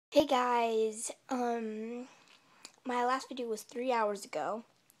Hey guys, my last video was 3 hours ago,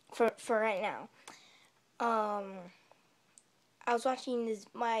 for right now. I was watching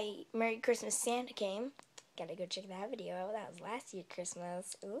my Merry Christmas Santa Came. Gotta go check that video out. That was last year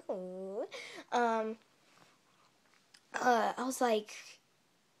Christmas. Ooh. I was like,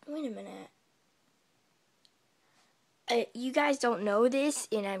 wait a minute. You guys don't know this,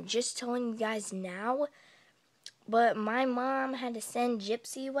 and I'm just telling you guys now, but my mom had to send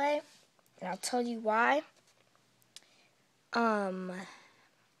Gypsy away, and I'll tell you why.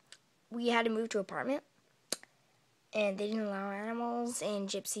 We had to move to an apartment, and they didn't allow animals, and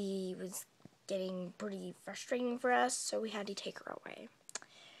Gypsy was getting pretty frustrating for us, so we had to take her away.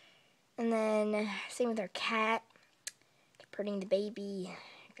 And then, same with our cat, kept hurting the baby,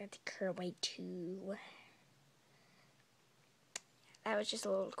 got to take her away too. That was just a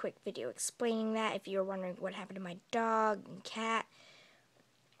little quick video explaining that, if you were wondering what happened to my dog and cat.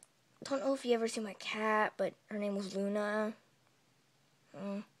 Don't know if you ever see my cat, but her name was Luna.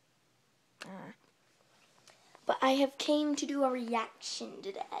 But I have came to do a reaction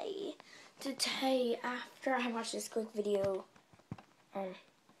today. After I watched this quick video,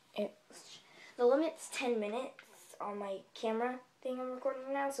 the limit's 10 minutes on my camera thing I'm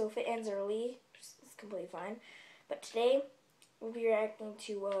recording now, so if it ends early, it's completely fine. But today, we'll be reacting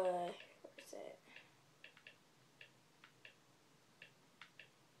to, where is it?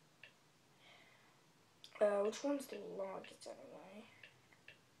 Which one's the longest anyway?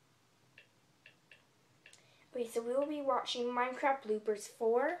 Okay, so we will be watching Minecraft Bloopers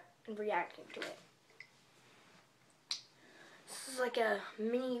 4 and reacting to it. This is like a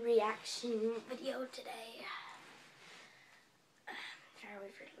mini reaction video today. Try to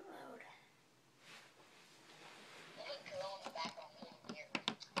wait for it to load.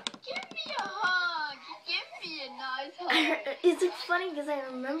 Give me a hug. Give me a nice hug. It's funny because I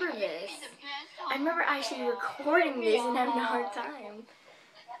remember this. I remember actually recording this and having a hard time.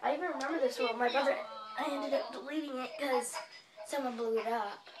 I even remember this one. My brother, I ended up deleting it because someone blew it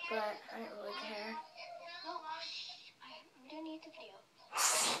up, but I didn't really care. No, we don't need the video.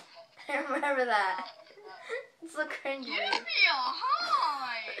 I remember that. It's so cringy. Give me a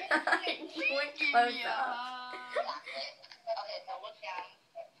hug. You went Give close me a up. hug. Okay, so look down.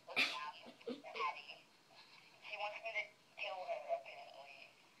 Patty. He wants me to kill her, apparently.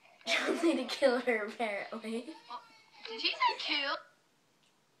 You want me to kill her, apparently. Did he say kill?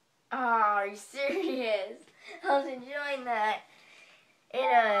 Oh, are you serious? I was enjoying that.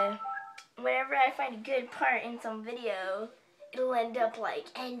 And, whenever I find a good part in some video, it'll end up, like,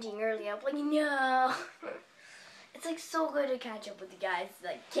 ending early. I'm like, no. It's, like, so good to catch up with you guys.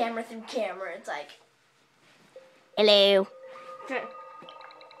 Like, camera through camera. It's like, hello.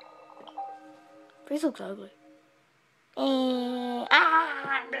 Face looks ugly.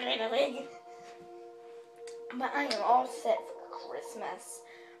 But I am all set for Christmas.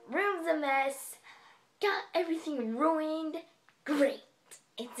 Room's a mess. Got everything ruined. Great.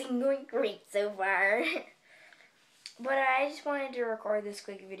 It's been going great so far. But I just wanted to record this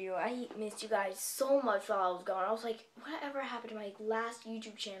quick video. I missed you guys so much while I was gone. I was like, whatever happened to my last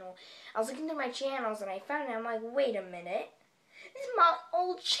YouTube channel? I was looking through my channels and I found it. I'm like, wait a minute. This is my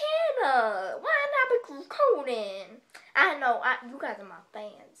old channel. Why not be recording? I know, you guys are my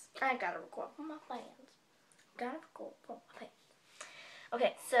fans. I gotta record for my fans. Gotta record for my fans.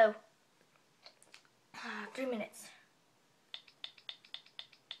 Okay, so 3 minutes.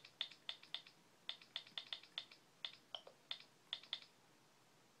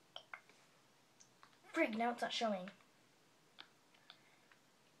 Frig, now it's not showing.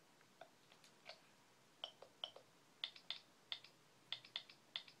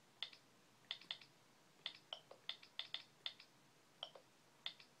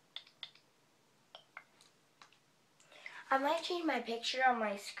 I might change my picture on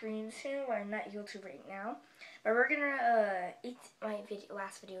my screen soon when I'm not YouTube right now. But we're gonna, my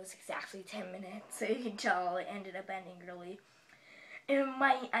last video was exactly 10 minutes, so you can tell it ended up ending early. And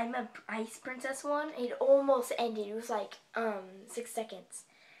I'm a Ice Princess one, it almost ended. It was like, 6 seconds.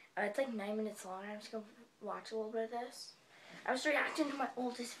 It's like 9 minutes long. I'm just gonna watch a little bit of this. I was reacting to my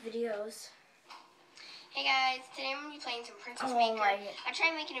oldest videos. Hey guys, today I'm going to be playing some Princess Oh Maker. my. I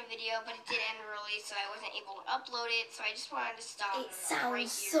tried making a video, but it did end early, so I wasn't able to upload it, so I just wanted to stop. It sounds right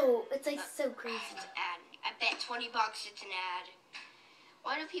here. it's like so crazy. It's an ad. I bet $20 it's an ad.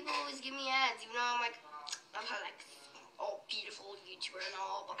 Why do people always give me ads, even though I'm like, beautiful YouTuber and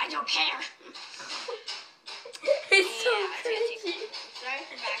all, but I don't care. It's so crazy. Sorry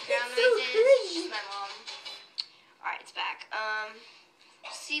for background It's so noises. cringy. It's just my mom. Alright, it's back.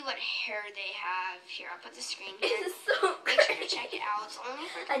 see what hair they have. Here, I'll put the screen here. It's so Make sure to cringy. check it out. It's only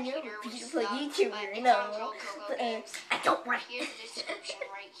for And you're computer a with beautiful stuff, YouTuber, but you it's know. on Girl Coco But, Games. I don't want Here's the description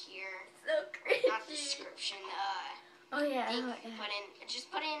right here. So Not cringy. description. Oh yeah, Thing oh, you yeah. put in.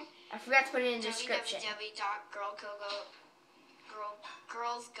 Just put in I forgot to put it in the description.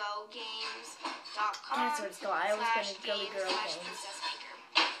 www.girlsgogames.com. That's what it's called. I always put in Girly Girl Games.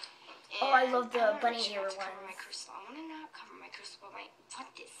 Oh, I love the bunny ear ones. I want to not cover my crystal, but I want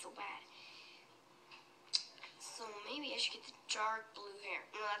this so bad. So maybe I should get the dark blue hair.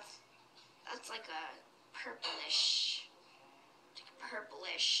 No, that's like a purplish.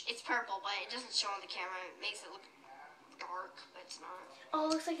 It's purple, but it doesn't show on the camera. It makes it look dark, but it's not.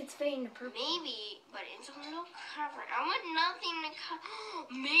 Oh, it looks like it's fading to purple. Maybe, but it's a little covered. I want nothing to cover.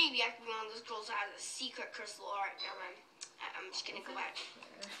 Maybe I could be one of those girls that has a secret crystal. Alright, never mind. I'm just gonna go back.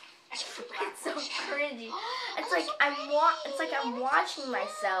 I should go back. It's so cringy. It's like I'm watching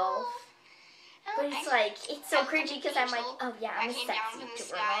myself, but it's so cringy because I'm like, oh yeah, I'm a came down sexy from the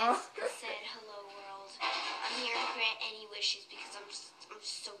YouTuber. skies and said, "Hello, world. I'm here to grant any wishes because I'm just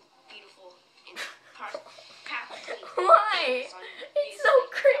so beautiful and practically." Why? It's so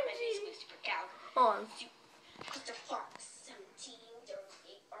cringy. Hold on.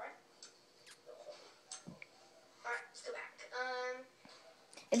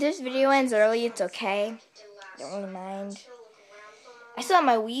 If this video ends early, it's okay. Don't really mind. I still have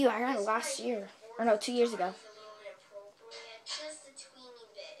my Wii U. I got it last year. Or no, 2 years ago. Just a teeny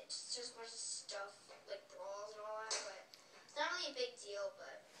bit. It's just a bunch of stuff, like brawls and all that, but it's not really a big deal,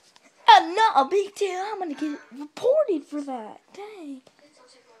 but... Not a big deal. I'm gonna get reported for that. Dang. Please don't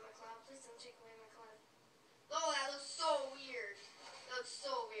take away my cloud. Please don't take away my cloud. Oh, that looks so weird. That looks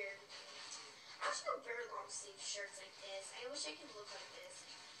so weird. I should wear long sleeve shirts like this. I wish I could look like this.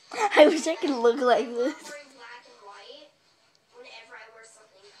 I wish I could look like this. I'm wearing black and white whenever I wear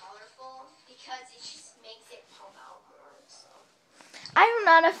something colorful because it just makes it pop out more. So. I'm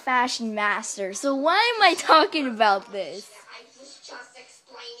not a fashion master, so why am I talking about this? I was just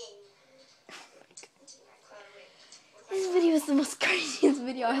explaining. This video is the most craziest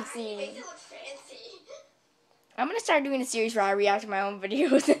video I've seen. It makes it look fancy. I'm gonna start doing a series where I react to my own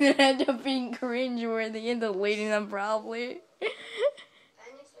videos and then end up being cringe where they end up deleting them probably. I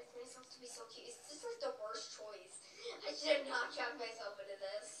didn't expect myself to be so cute. This is like the worst choice. I should have not dragged myself into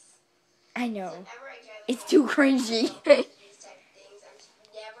this. I know. Whenever I drag It's myself too into cringy. these type of things, I'm just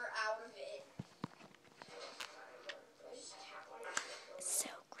never out of it. So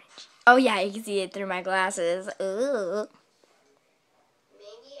cringy. Oh yeah, you can see it through my glasses. Ooh.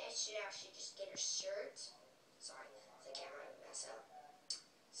 Maybe I should actually just get a shirt. Sorry, the camera would mess up.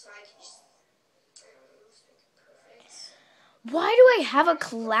 So I can just, I don't know, just make it perfect. Why do I have a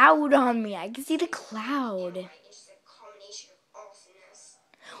cloud on me? I can see the cloud. Right, it's just a combination of awesomeness.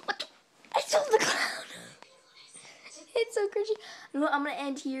 What the? I saw the cloud. It's so cringy. You know what, I'm gonna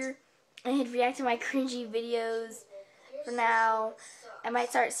end here and react to my cringy videos for now. I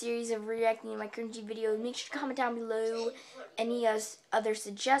might start a series of reacting to my cringy videos. Make sure to comment down below any other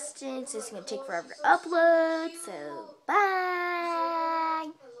suggestions. It's going to take forever to upload. So,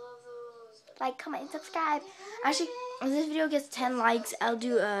 bye. Like, comment, and subscribe. Actually, if this video gets 10 likes, I'll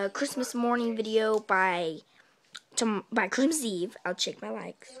do a Christmas morning video by Christmas Eve. I'll check my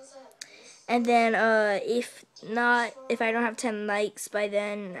likes. And then, if I don't have 10 likes by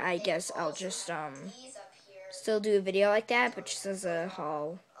then, I guess I'll just, still do a video like that, but just as a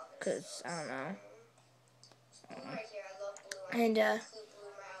haul, because, I don't know. And,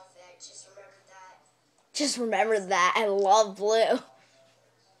 just remember that, I love blue.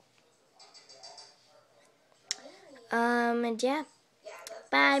 And yeah.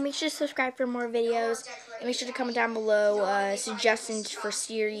 Bye, make sure to subscribe for more videos, and make sure to comment down below, suggestions for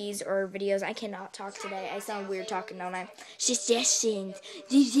series or videos. I cannot talk today, I sound weird talking, don't I? Suggestions,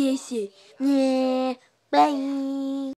 yeah, bye.